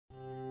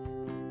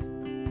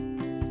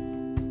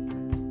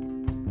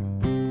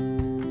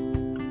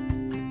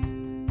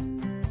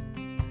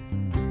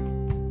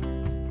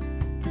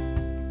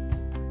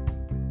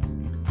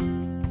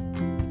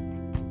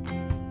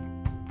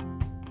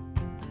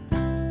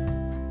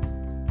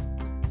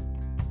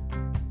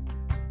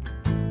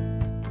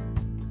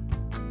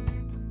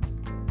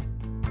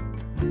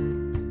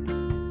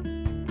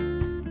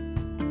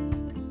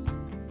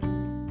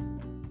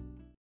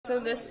So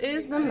this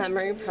is the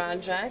memory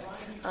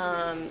project.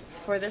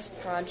 For this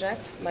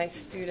project, my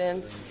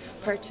students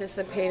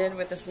participated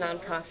with this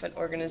nonprofit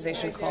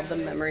organization called the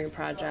Memory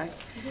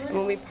Project. And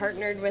when we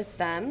partnered with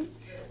them,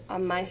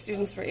 my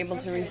students were able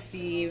to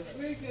receive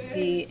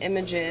the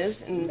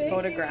images and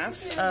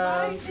photographs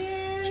of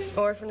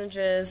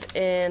orphanages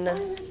in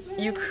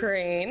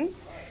Ukraine.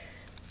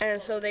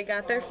 And so they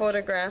got their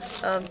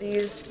photographs of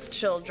these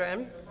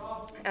children.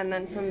 And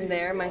then from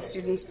there, my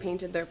students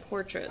painted their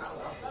portraits.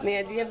 And the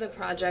idea of the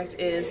project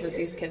is that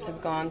these kids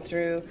have gone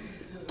through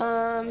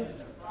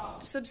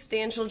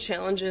substantial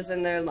challenges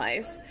in their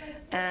life.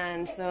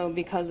 And so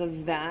because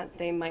of that,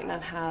 they might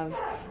not have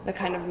the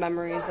kind of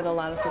memories that a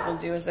lot of people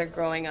do as they're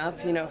growing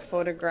up, you know,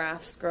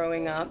 photographs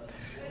growing up.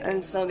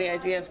 And so the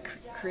idea of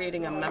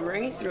creating a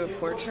memory through a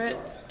portrait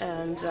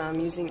and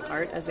using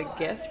art as a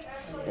gift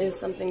is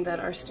something that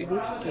our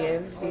students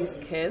give these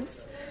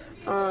kids.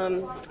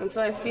 And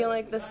so I feel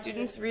like the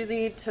students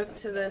really took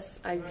to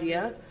this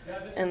idea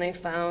and they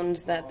found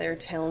that their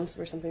talents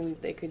were something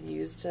that they could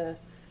use to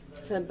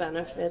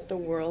benefit the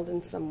world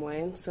in some way.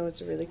 And so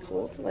it's really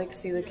cool to like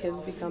see the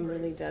kids become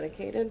really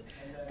dedicated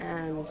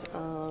and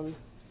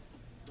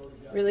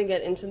really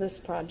get into this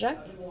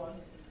project.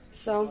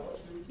 So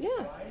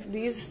yeah,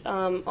 these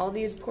all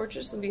these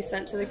portraits will be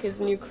sent to the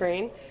kids in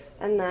Ukraine,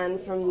 and then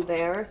from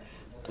there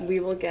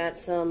we will get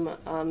some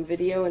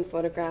video and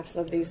photographs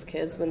of these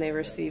kids when they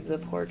receive the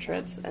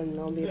portraits, and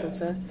they'll be able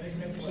to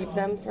keep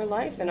them for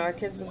life, and our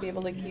kids will be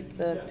able to keep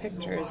the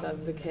pictures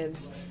of the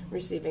kids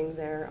receiving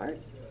their art.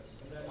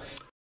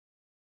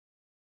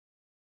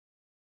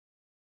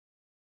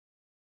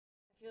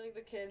 I feel like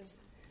the kids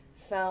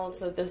felt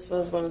that this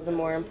was one of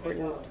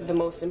the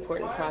most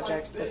important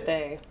projects that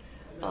they,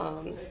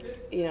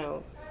 you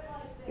know,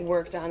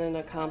 worked on and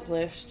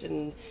accomplished,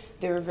 and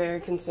they were very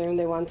concerned.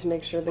 They wanted to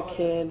make sure the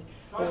kid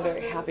was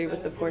very happy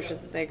with the portrait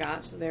that they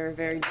got, so they were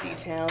very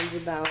detailed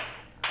about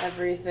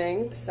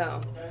everything. So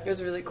it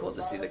was really cool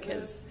to see the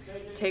kids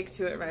take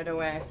to it right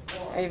away.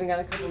 I even got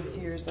a couple of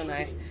tears when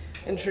I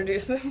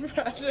introduced the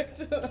project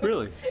to them.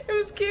 Really? It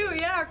was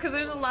cute, yeah, because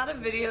there's a lot of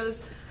videos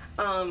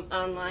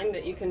online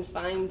that you can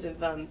find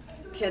of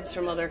kids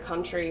from other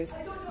countries.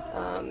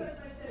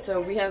 So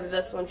we have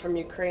this one from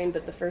Ukraine,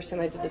 but the first time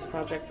I did this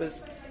project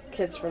was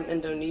kids from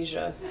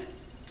Indonesia,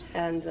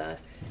 and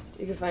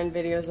you can find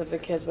videos of the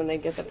kids when they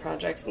get the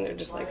projects and they're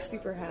just like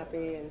super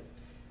happy and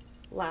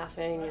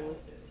laughing and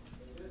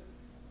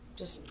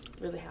just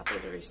really happy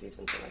to receive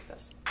something like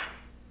this.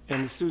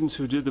 And the students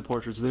who did the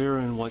portraits, they're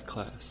in what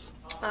class?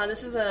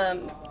 This is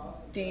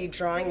the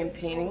drawing and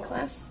painting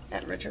class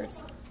at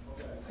Richards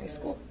High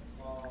School.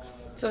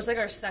 So it's like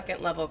our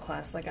second level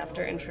class, like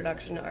after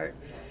Introduction to Art,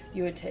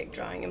 you would take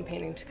drawing and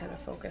painting to kind of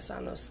focus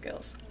on those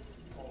skills.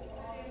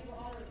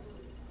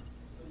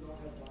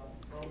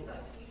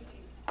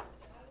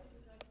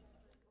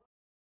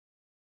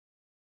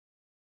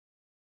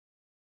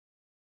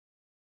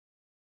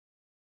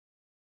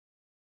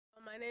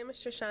 My name is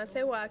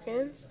Trishante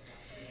Watkins,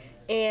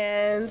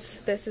 and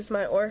this is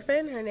my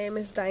orphan. Her name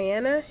is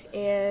Diana,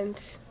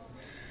 and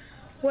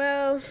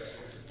well,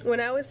 when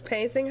I was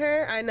painting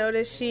her, I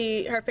noticed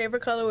her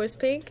favorite color was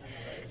pink,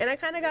 and I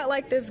kind of got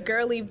like this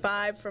girly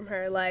vibe from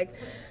her.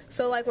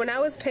 So when I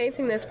was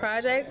painting this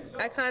project,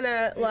 I kind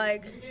of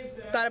like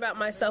thought about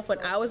myself when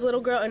I was a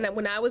little girl and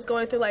when I was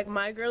going through like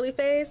my girly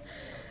phase.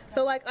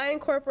 So like I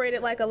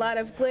incorporated like a lot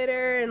of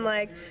glitter, and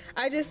like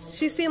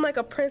she seemed like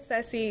the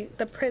princessy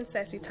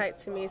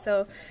type to me.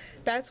 So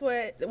that's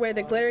where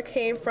the glitter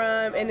came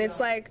from, and it's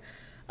like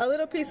a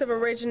little piece of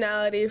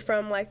originality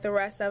from like the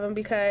rest of them,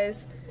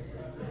 because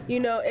you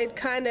know, it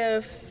kind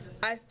of,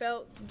 I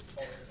felt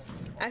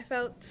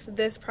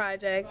this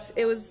project,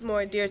 it was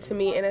more dear to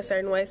me in a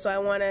certain way, so I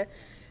want to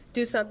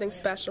do something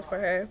special for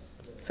her.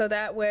 So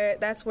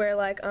that's where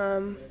like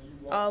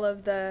all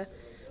of the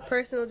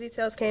personal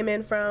details came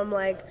in from,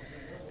 like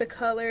the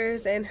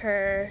colors and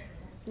her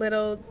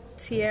little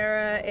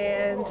tiara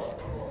and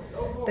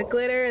the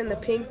glitter and the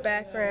pink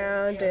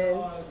background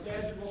and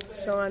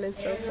so on and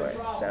so forth.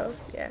 So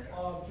yeah,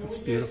 it's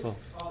beautiful.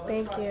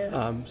 Thank you.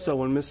 So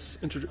when Miss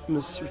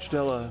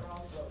Richardella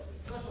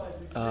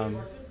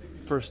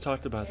first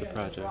talked about the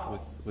project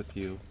with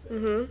you, I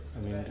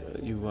mean,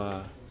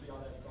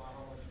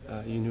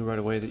 you knew right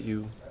away that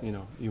you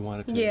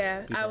wanted to.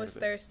 Yeah, be I was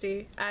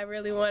thirsty. I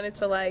really wanted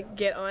to like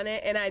get on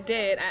it, and I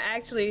did. I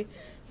actually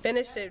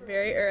finished it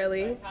very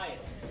early,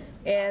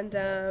 and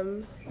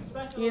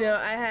you know,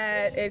 I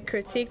had it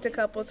critiqued a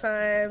couple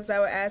times. I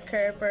would ask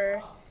her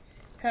for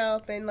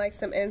help and like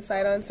some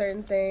insight on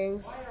certain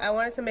things. I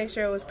wanted to make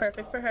sure it was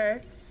perfect for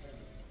her,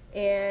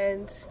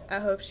 and I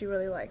hope she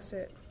really likes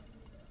it.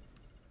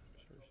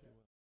 Sure she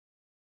will.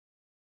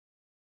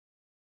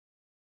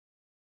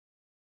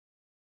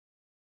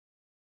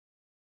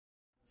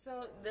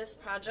 So this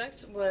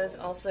project was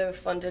also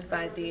funded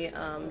by the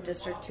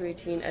District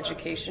 218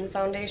 Education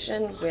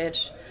Foundation,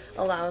 which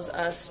allows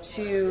us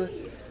to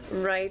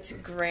write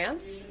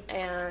grants,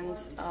 and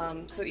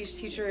so each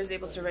teacher is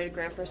able to write a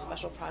grant for a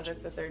special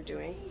project that they're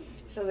doing.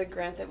 So the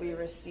grant that we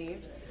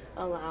received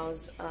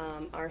allows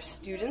our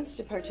students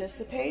to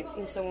participate.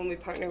 And so when we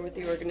partner with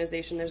the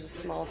organization, there's a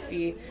small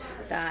fee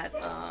that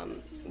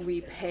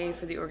we pay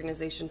for the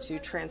organization to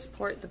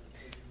transport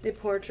the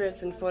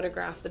portraits and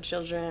photograph the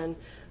children.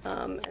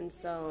 And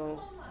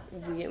so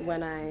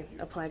when I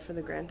applied for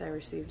the grant, I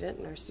received it,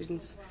 and our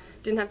students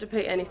didn't have to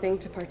pay anything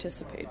to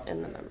participate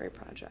in the memory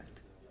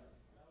project.